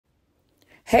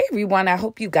Hey everyone, I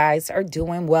hope you guys are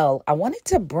doing well. I wanted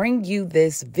to bring you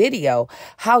this video,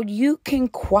 how you can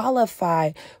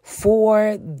qualify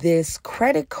for this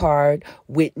credit card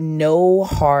with no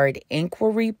hard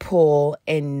inquiry pull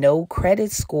and no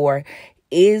credit score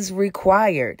is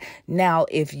required. Now,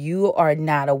 if you are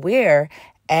not aware,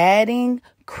 adding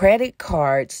credit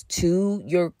cards to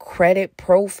your credit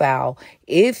profile,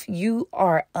 if you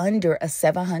are under a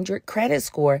 700 credit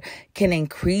score, can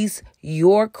increase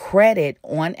your credit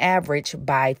on average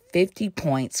by 50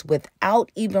 points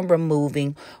without even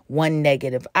removing one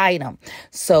negative item.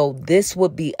 So this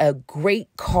would be a great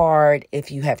card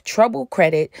if you have trouble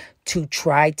credit to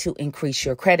try to increase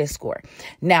your credit score.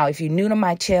 Now, if you're new to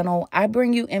my channel, I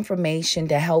bring you information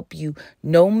to help you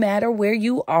no matter where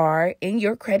you are in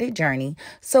your credit journey.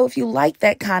 So if you like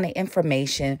that kind of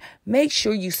information, make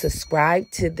sure you subscribe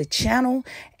to the channel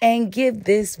and give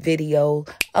this video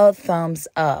a thumbs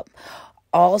up.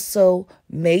 Also,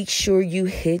 make sure you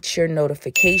hit your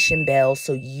notification bell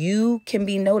so you can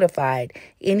be notified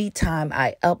anytime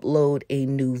I upload a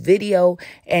new video.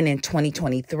 And in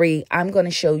 2023, I'm going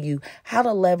to show you how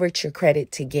to leverage your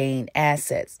credit to gain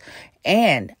assets.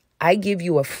 And I give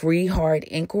you a free hard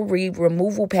inquiry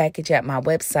removal package at my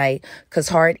website because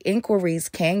hard inquiries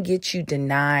can get you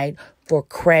denied for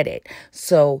credit.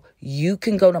 So you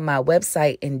can go to my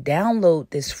website and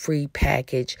download this free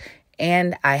package.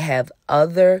 And I have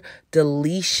other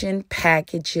deletion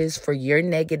packages for your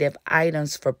negative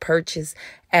items for purchase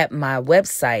at my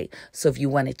website. So if you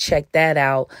want to check that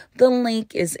out, the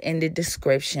link is in the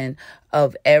description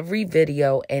of every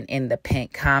video and in the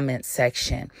pinned comment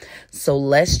section. So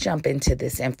let's jump into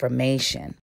this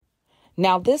information.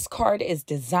 Now, this card is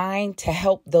designed to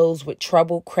help those with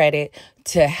troubled credit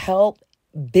to help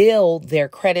build their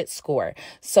credit score.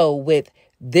 So with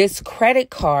this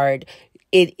credit card,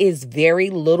 it is very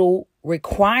little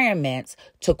requirements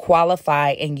to qualify,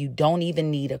 and you don't even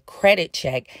need a credit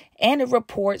check, and it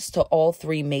reports to all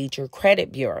three major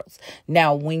credit bureaus.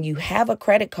 Now, when you have a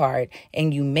credit card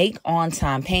and you make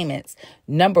on-time payments,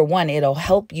 number one, it'll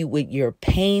help you with your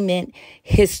payment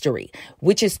history,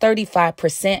 which is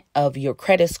 35% of your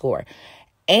credit score.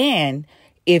 And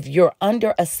if you're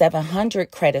under a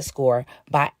 700 credit score,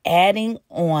 by adding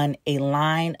on a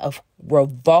line of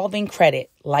revolving credit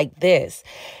like this,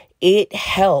 it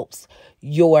helps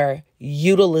your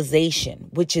utilization,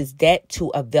 which is debt to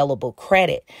available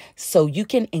credit. So you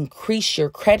can increase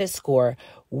your credit score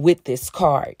with this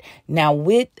card. Now,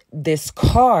 with this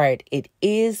card, it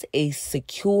is a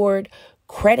secured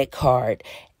credit card,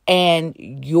 and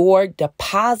your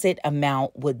deposit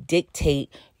amount would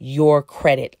dictate your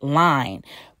credit line.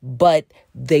 But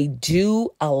they do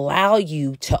allow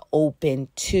you to open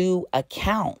two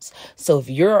accounts. So if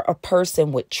you're a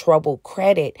person with troubled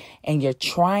credit and you're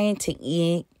trying to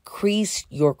increase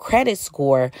your credit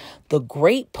score, the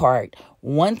great part,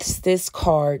 once this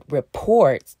card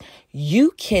reports,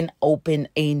 you can open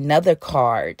another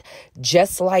card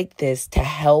just like this to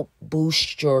help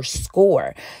boost your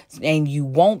score, and you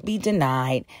won't be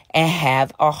denied and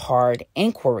have a hard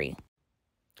inquiry.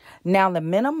 Now, the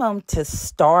minimum to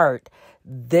start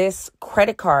this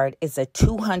credit card is a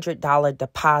 $200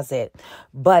 deposit,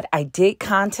 but I did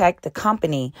contact the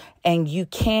company and you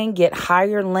can get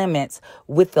higher limits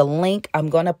with the link I'm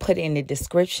going to put in the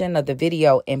description of the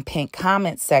video and pinned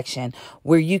comment section,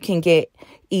 where you can get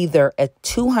either a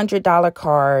 $200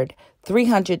 card,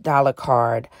 $300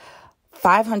 card,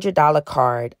 $500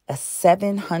 card, a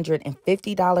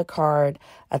 $750 card,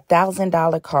 a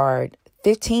 $1,000 card,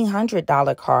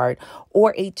 $1,500 card,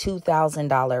 or a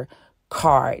 $2,000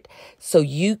 card. So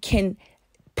you can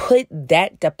put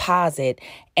that deposit,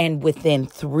 and within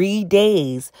 3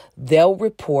 days, they'll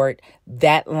report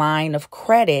that line of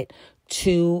credit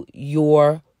to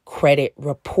your credit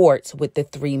reports with the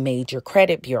three major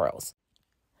credit bureaus.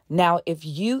 Now, if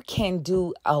you can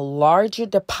do a larger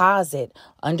deposit,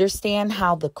 understand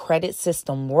how the credit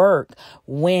system works.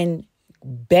 When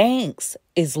banks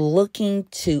is looking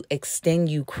to extend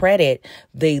you credit,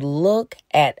 they look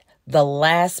at the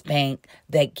last bank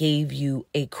that gave you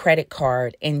a credit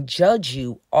card and judge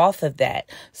you off of that.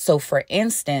 So for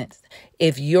instance,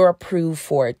 if you're approved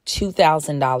for a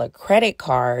 $2,000 credit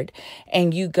card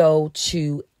and you go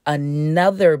to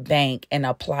another bank and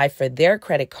apply for their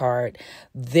credit card,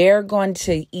 they're going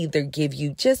to either give you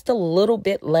just a little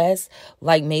bit less,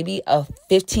 like maybe a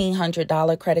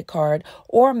 $1,500 credit card,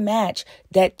 or match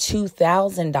that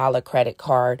 $2,000 credit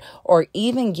card, or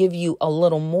even give you a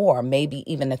little more, maybe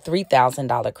even a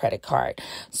 $3,000 credit card.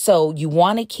 So you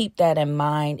want to keep that in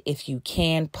mind if you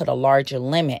can put a larger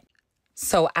limit.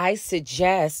 So I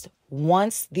suggest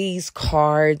once these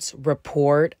cards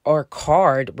report or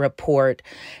card report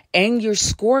and your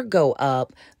score go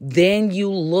up, then you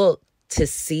look to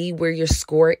see where your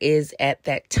score is at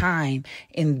that time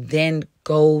and then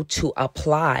go to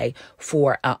apply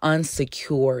for an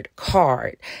unsecured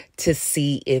card to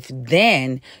see if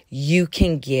then you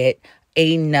can get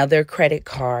another credit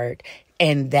card,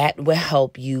 and that will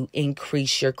help you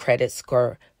increase your credit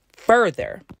score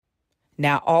further.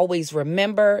 Now, always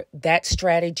remember that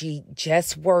strategy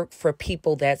just worked for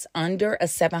people that's under a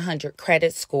 700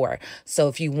 credit score. So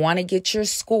if you want to get your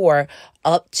score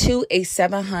up to a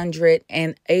 700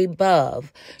 and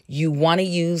above, you want to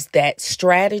use that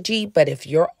strategy. But if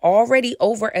you're already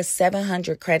over a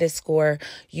 700 credit score,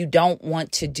 you don't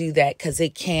want to do that because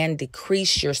it can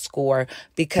decrease your score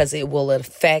because it will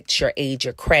affect your age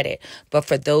of credit. But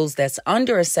for those that's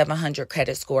under a 700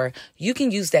 credit score, you can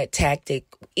use that tactic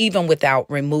even without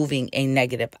removing a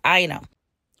negative item.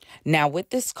 Now, with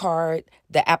this card,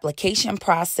 the application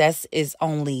process is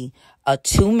only a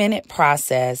 2-minute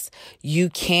process. You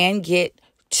can get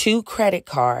 2 credit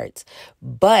cards,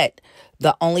 but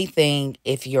the only thing,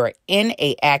 if you're in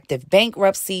a active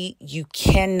bankruptcy, you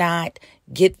cannot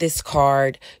get this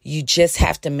card. You just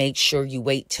have to make sure you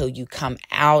wait till you come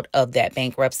out of that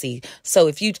bankruptcy. So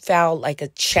if you filed like a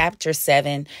Chapter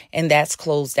 7 and that's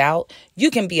closed out,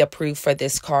 you can be approved for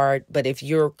this card. But if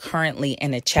you're currently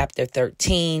in a Chapter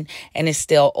 13 and it's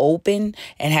still open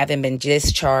and haven't been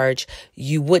discharged,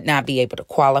 you would not be able to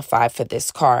qualify for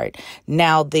this card.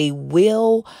 Now, they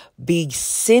will be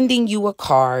sending you a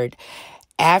card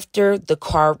after the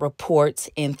card reports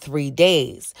in 3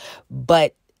 days,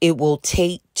 but it will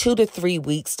take 2 to 3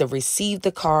 weeks to receive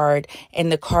the card,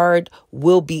 and the card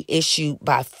will be issued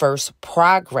by first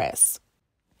progress.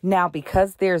 Now,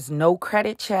 because there's no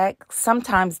credit check,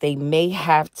 sometimes they may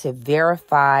have to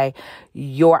verify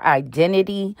your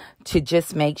identity to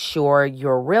just make sure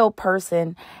you're a real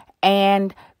person.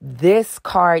 And this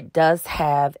card does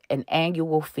have an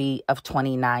annual fee of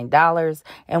 $29.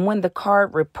 And when the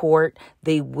card report,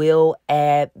 they will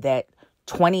add that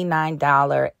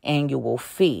 $29 annual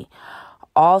fee.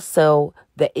 Also,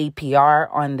 the APR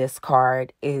on this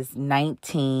card is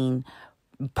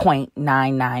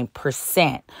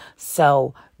 19.99%.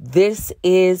 So this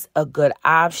is a good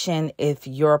option if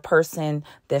you're a person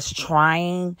that's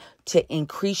trying to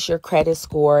increase your credit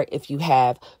score. If you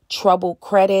have troubled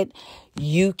credit,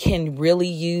 you can really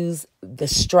use the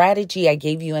strategy I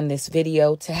gave you in this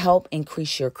video to help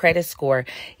increase your credit score,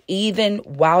 even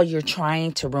while you're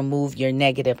trying to remove your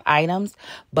negative items.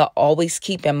 But always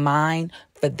keep in mind,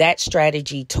 for that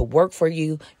strategy to work for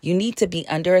you, you need to be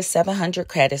under a 700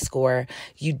 credit score.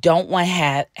 You don't want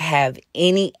to have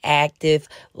any active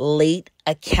late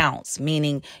accounts,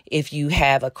 meaning if you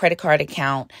have a credit card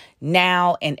account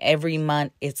now and every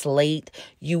month it's late,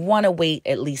 you want to wait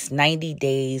at least 90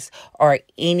 days, or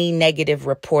any negative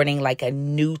reporting like a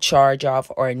new charge off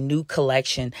or a new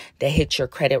collection that hits your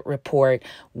credit report.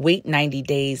 Wait 90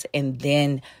 days and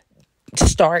then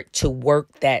start to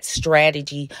work that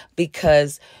strategy,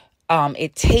 because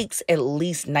it takes at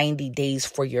least 90 days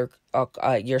for your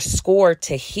score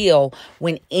to heal.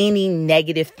 When any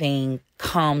negative thing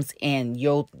comes in,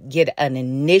 you'll get an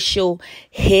initial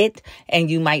hit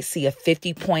and you might see a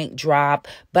 50-point drop,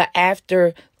 but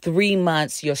after 3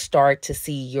 months, you'll start to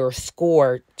see your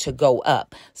score to go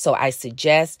up. So I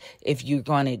suggest, if you're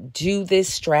going to do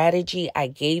this strategy I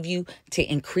gave you to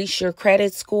increase your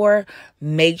credit score,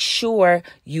 make sure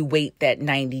you wait that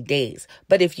 90 days.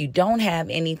 But if you don't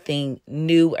have anything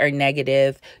new or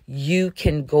negative, you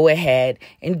can go ahead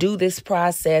and do this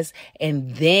process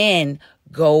and then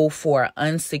go for an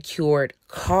unsecured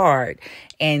card,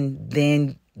 and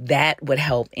then that would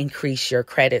help increase your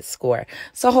credit score.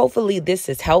 So hopefully this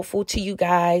is helpful to you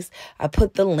guys. I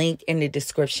put the link in the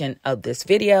description of this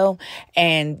video,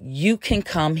 and you can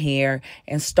come here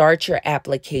and start your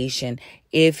application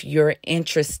if you're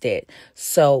interested.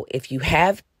 So if you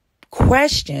have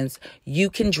questions, you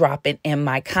can drop it in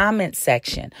my comment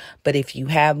section. But if you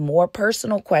have more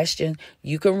personal questions,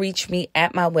 you can reach me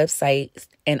at my website,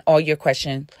 and all your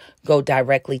questions go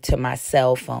directly to my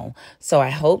cell phone. So I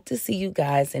hope to see you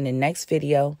guys in the next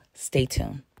video. Stay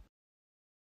tuned.